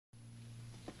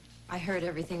I heard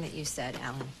everything that you said,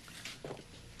 Alan.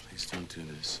 Please don't do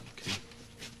this, okay?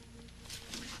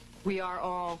 We are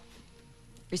all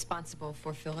responsible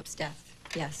for Philip's death,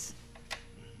 yes.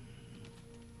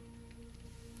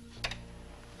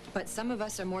 But some of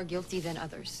us are more guilty than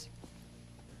others.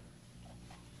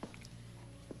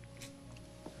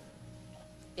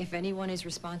 If anyone is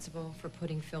responsible for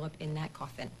putting Philip in that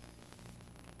coffin,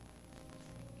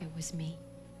 it was me.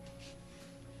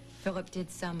 Philip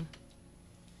did some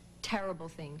terrible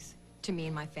things to me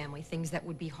and my family, things that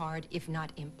would be hard, if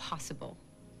not impossible,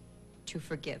 to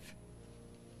forgive.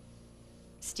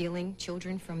 Stealing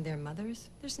children from their mothers?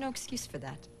 There's no excuse for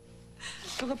that.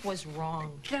 Philip was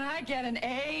wrong. Can I get an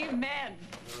amen?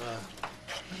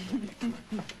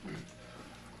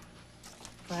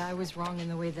 But I was wrong in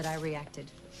the way that I reacted.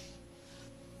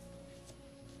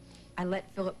 I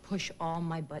let Philip push all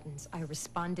my buttons. I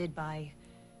responded by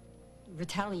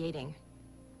retaliating.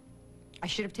 I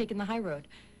should have taken the high road.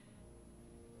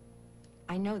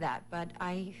 I know that, but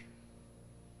I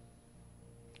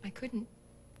couldn't.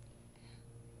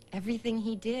 Everything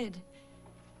he did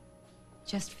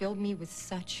just filled me with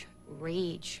such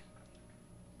rage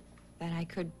that I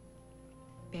could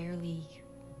barely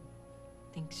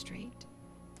think straight.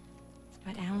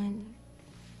 But Alan,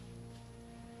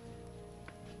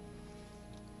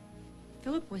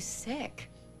 Philip was sick.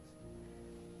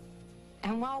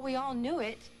 And while we all knew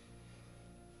it,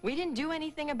 we didn't do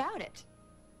anything about it.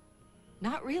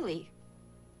 Not really.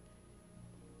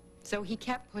 So he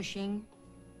kept pushing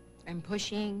and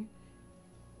pushing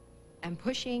and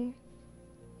pushing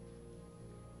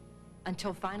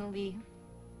until finally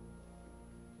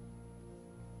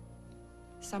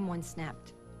someone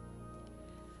snapped.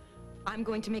 I'm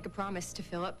going to make a promise to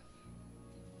Philip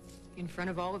in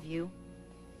front of all of you.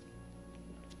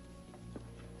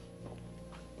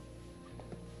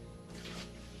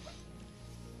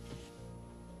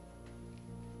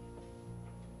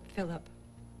 Philip,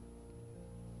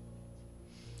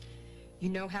 you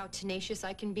know how tenacious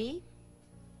I can be?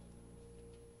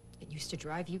 It used to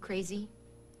drive you crazy.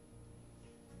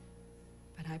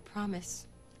 But I promise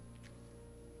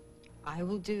I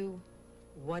will do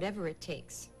whatever it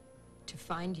takes to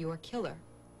find your killer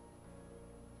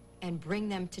and bring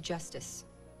them to justice,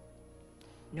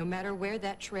 no matter where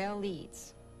that trail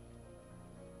leads,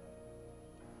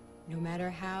 no matter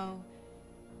how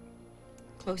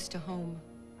close to home.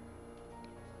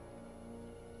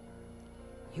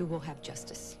 You will have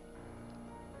justice.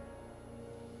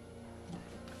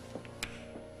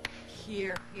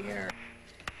 Here, here.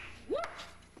 Woo!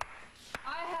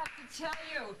 I have to tell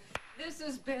you, this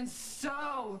has been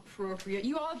so appropriate.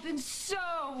 You all have been so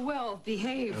well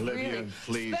behaved, Olivia, really.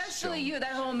 please. Especially you,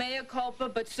 that whole mea culpa,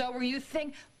 but so were you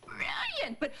thing.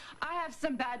 Brilliant! But I have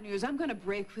some bad news. I'm going to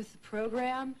break with the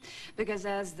program because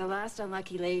as the last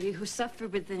unlucky lady who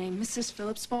suffered with the name Mrs.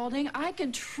 Phillip Spaulding, I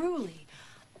can truly,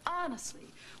 honestly,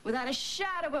 without a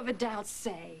shadow of a doubt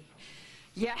say,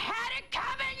 you had it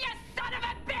coming, you son of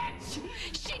a bitch!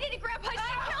 She didn't, Grandpa. She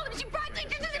killed him. She practically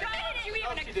just admitted it. You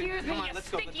even accused me, you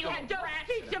sticky-head brat.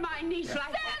 Don't speak to my niece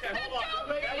like that.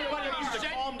 Everybody needs to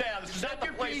calm down. This is not the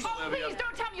place, Olivia. Please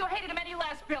don't tell me you hated him any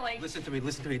less, Billy. Listen to me,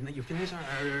 listen to me. Your feelings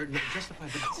are justified,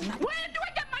 but it's not... When do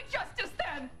I get my justice,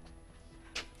 then?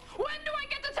 When do I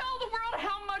get to tell the world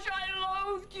how much I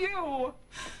loathed you?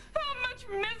 How much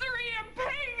misery and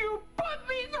pain you put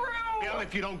me through? Well,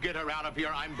 if you don't get her out of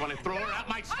here, I'm going to throw her out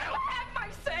myself. I will have my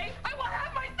say. I will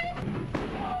have my say.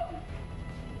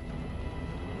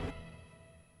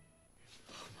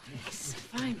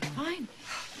 Fine, fine.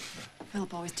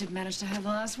 Philip always did manage to have the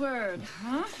last word,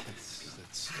 huh?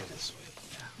 Let's go this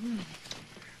way.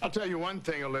 I'll tell you one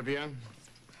thing, Olivia.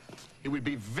 He would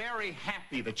be very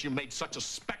happy that you made such a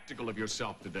spectacle of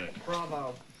yourself today.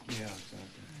 Bravo. Yeah, exactly.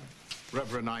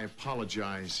 Reverend, I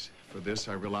apologize for this.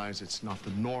 I realize it's not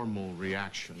the normal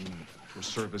reaction to a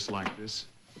service like this.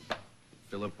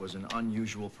 Philip was an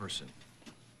unusual person.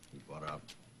 He brought out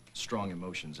strong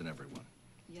emotions in everyone.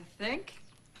 You think?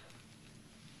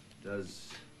 Does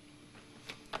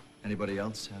anybody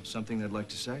else have something they'd like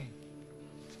to say?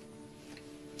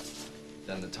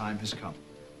 Then the time has come.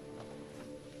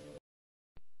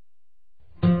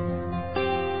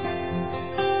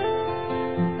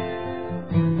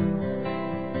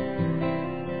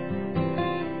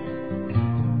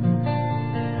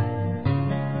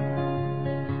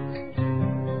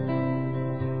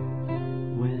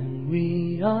 When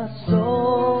we are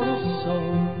soul to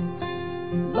soul,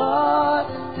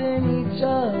 lost in each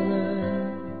other,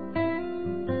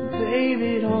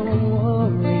 baby, don't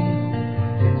worry,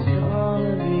 it's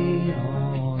gonna be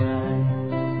alright.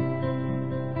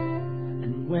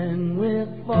 And when we're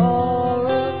far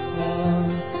apart,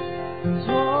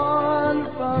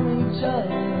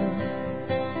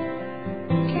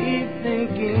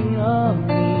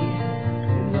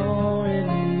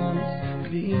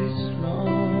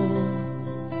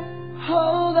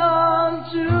 Hold on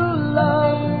to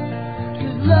love,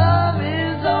 'cause love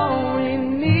is all we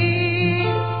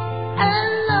need, and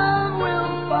love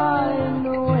will find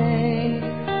a way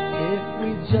if we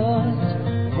just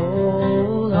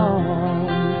hold on.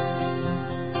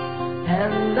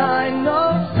 And I know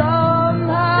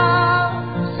somehow,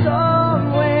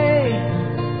 some way,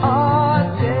 our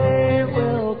day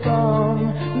will come.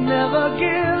 Never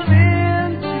give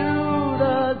in to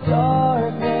the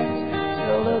darkness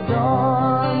till the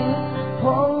dawn.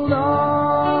 Hold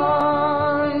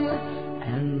on.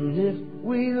 And if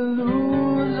we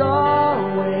lose our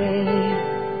way,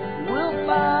 we'll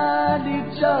find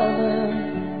each other.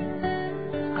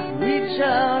 I reach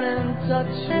out and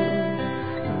touch you,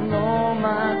 and all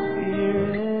my fear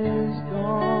is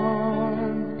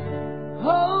gone.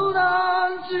 Hold on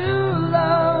to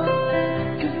love,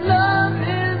 'cause love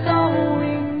is all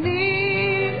we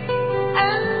need,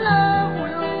 and love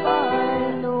will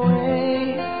find a way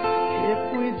if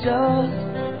we just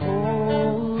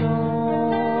hold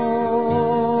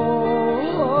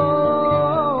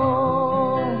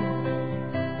on.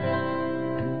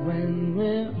 And when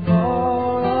we're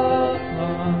all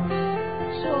apart,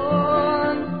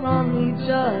 torn from each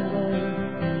other,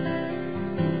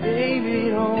 baby,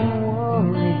 don't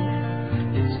worry,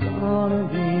 it's gonna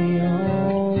be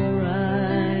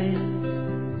alright.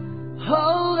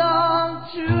 Hold on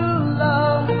to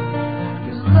love,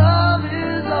 'cause love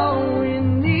is all we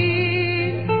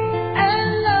need, and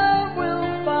love will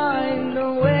find a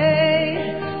way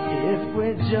if we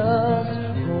just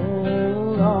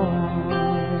hold on.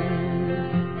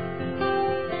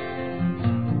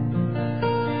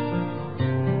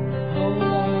 Hold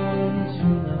on to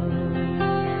love.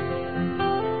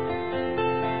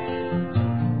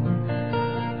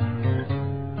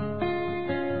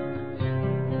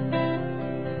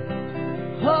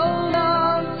 Hold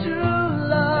on to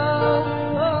love.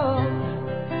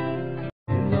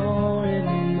 Know it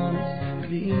must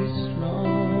be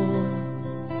strong.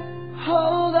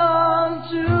 Hold on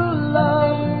to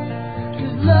love,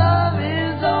 'cause love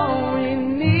is all we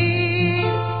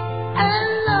need, and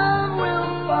love will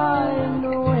find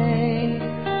a way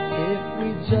if we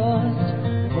just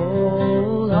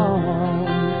hold on.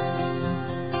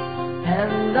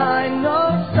 And I know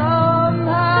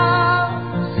somehow,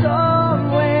 some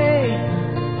way,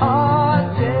 our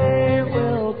day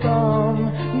will come.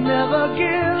 Never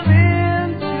give in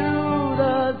to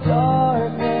the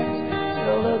darkness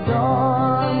till the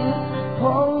dawn.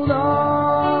 Hold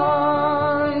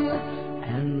on.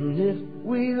 And if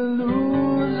we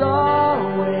lose our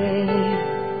way,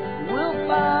 we'll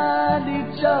find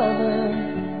each other.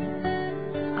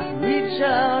 I reach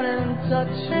out and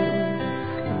touch you,